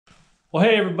Well,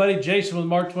 hey everybody, Jason with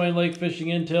Mark Twain Lake Fishing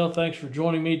Intel. Thanks for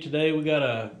joining me today. We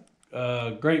got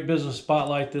a great business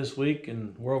spotlight this week,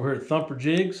 and we're over here at Thumper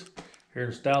Jigs here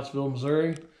in Stoutsville,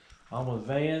 Missouri. I'm with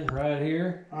Van right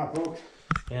here. Hi, folks.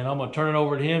 And I'm going to turn it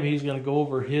over to him. He's going to go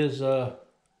over his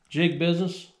jig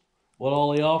business, what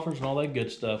all he offers, and all that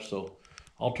good stuff. So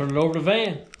I'll turn it over to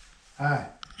Van. Hi.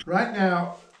 Right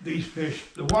now, these fish,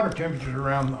 the water temperature's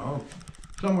around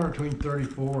somewhere between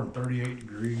 34 and 38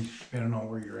 degrees, depending on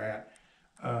where you're at.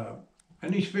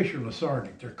 And these fish are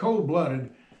lethargic. They're cold-blooded,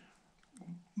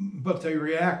 but they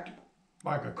react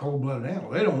like a cold-blooded animal.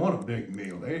 They don't want a big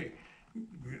meal. They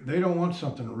don't want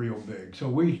something real big. So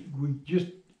we just,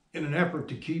 in an effort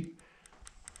to keep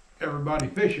everybody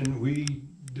fishing,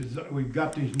 we've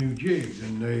got these new jigs,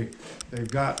 and they've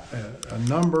got a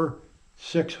number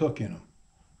 6 hook in them.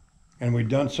 And we've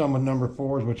done some with number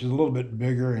 4s, which is a little bit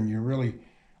bigger, and you really,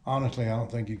 honestly, I don't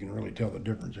think you can really tell the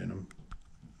difference in them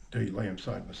until you lay them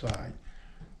side by side.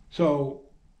 So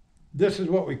this is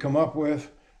what we come up with,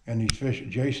 and these fish,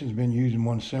 Jason's been using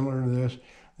one similar to this.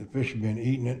 The fish have been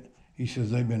eating it. He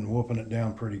says they've been whooping it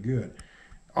down pretty good.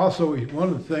 Also, one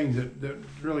of the things that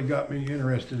really got me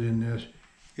interested in this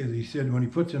is he said when he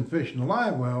puts them fish in the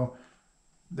live well,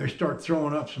 they start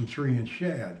throwing up some 3-inch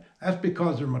shad. That's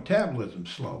because their metabolism's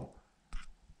slow.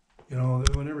 You know,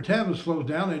 when their metabolism slows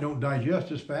down, they don't digest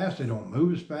as fast, they don't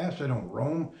move as fast, they don't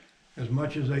roam as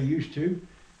much as they used to.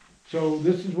 So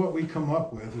this is what we come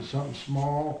up with, is something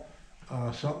small,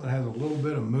 something that has a little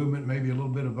bit of movement, maybe a little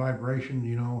bit of vibration.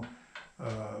 You know,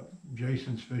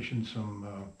 Jason's fishing some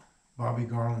Bobby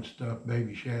Garland stuff,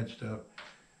 baby shad stuff.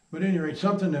 But at any rate,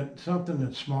 something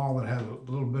that's small that has a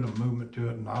little bit of movement to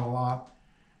it, not a lot.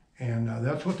 And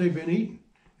that's what they've been eating.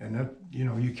 And that, you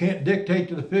know, you can't dictate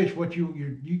to the fish what you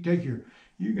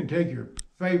can take your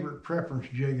favorite preference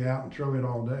jig out and throw it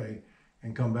all day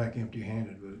and come back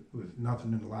empty-handed with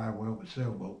nothing in the live well but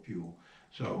sailboat fuel.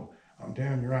 So I'm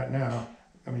telling you right now,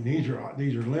 I mean, these are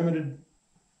limited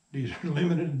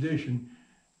edition.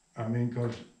 I mean,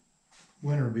 because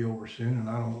winter will be over soon, and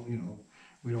I don't, you know,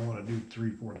 we don't want to do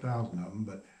 3,000-4,000 of them.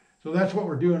 But so that's what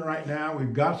we're doing right now.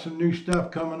 We've got some new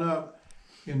stuff coming up.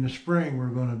 In the spring, we're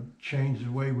going to change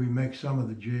the way we make some of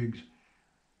the jigs.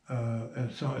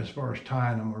 As far as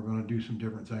tying them, we're going to do some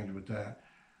different things with that.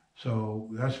 So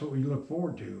that's what we look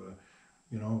forward to,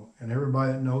 you know. And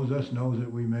everybody that knows us knows that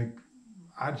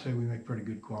I'd say we make pretty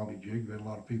good quality jigs. We had a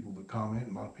lot of people that comment,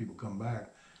 and a lot of people come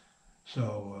back.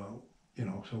 So, you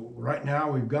know, so right now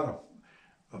we've got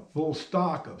a full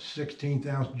stock of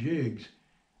 16th-ounce jigs.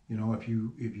 You know, if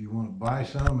you want to buy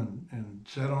some and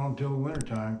set on until the winter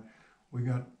time, we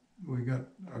got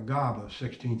a gob of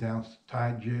 16th-ounce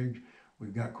tied jigs.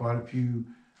 We've got quite a few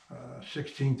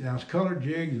 16th-ounce colored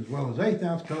jigs, as well as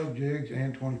 8th-ounce colored jigs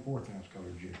and 24th-ounce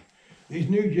colored jigs. These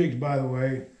new jigs, by the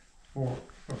way,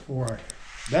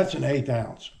 that's an 1/8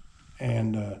 ounce,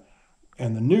 and the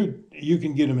new, you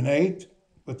can get them in 1/8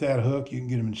 with that hook. You can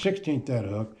get them in 1/16 that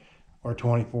hook, or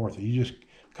 24th. You just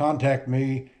contact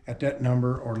me at that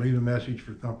number or leave a message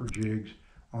for Thumper Jigs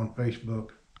on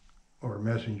Facebook or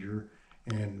Messenger,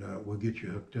 and we'll get you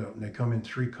hooked up. And they come in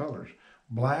 3 colors: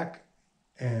 black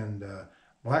and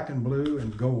blue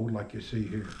and gold, like you see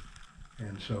here.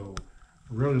 And so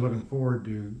really looking forward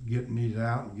to getting these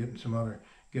out and getting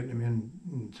them in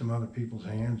some other people's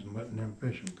hands and letting them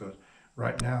fish them, because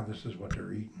right now this is what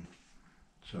they're eating.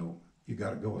 So you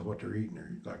got to go with what they're eating,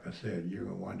 or like I said, you're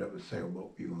going to wind up with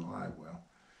sailboat fuel in the live well.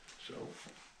 So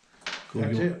Cool.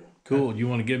 that's it. Cool. You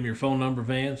want to give them your phone number,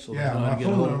 Van? So Yeah, my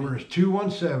phone number is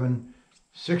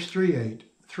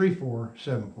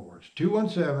 217-638-3474. It's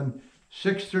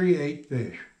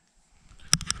 217-638-FISH.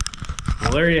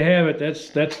 Well, there you have it.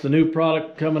 That's the new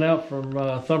product coming out from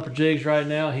Thumper Jigs right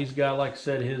now. He's got, like I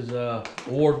said, his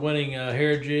award-winning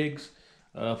hair jigs,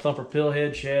 Thumper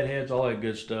pillhead, shad heads, all that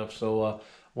good stuff. So I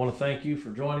want to thank you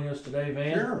for joining us today,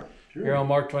 Van. Sure. Here on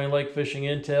Mark Twain Lake Fishing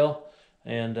Intel.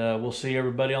 And we'll see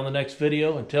everybody on the next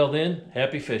video. Until then,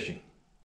 happy fishing.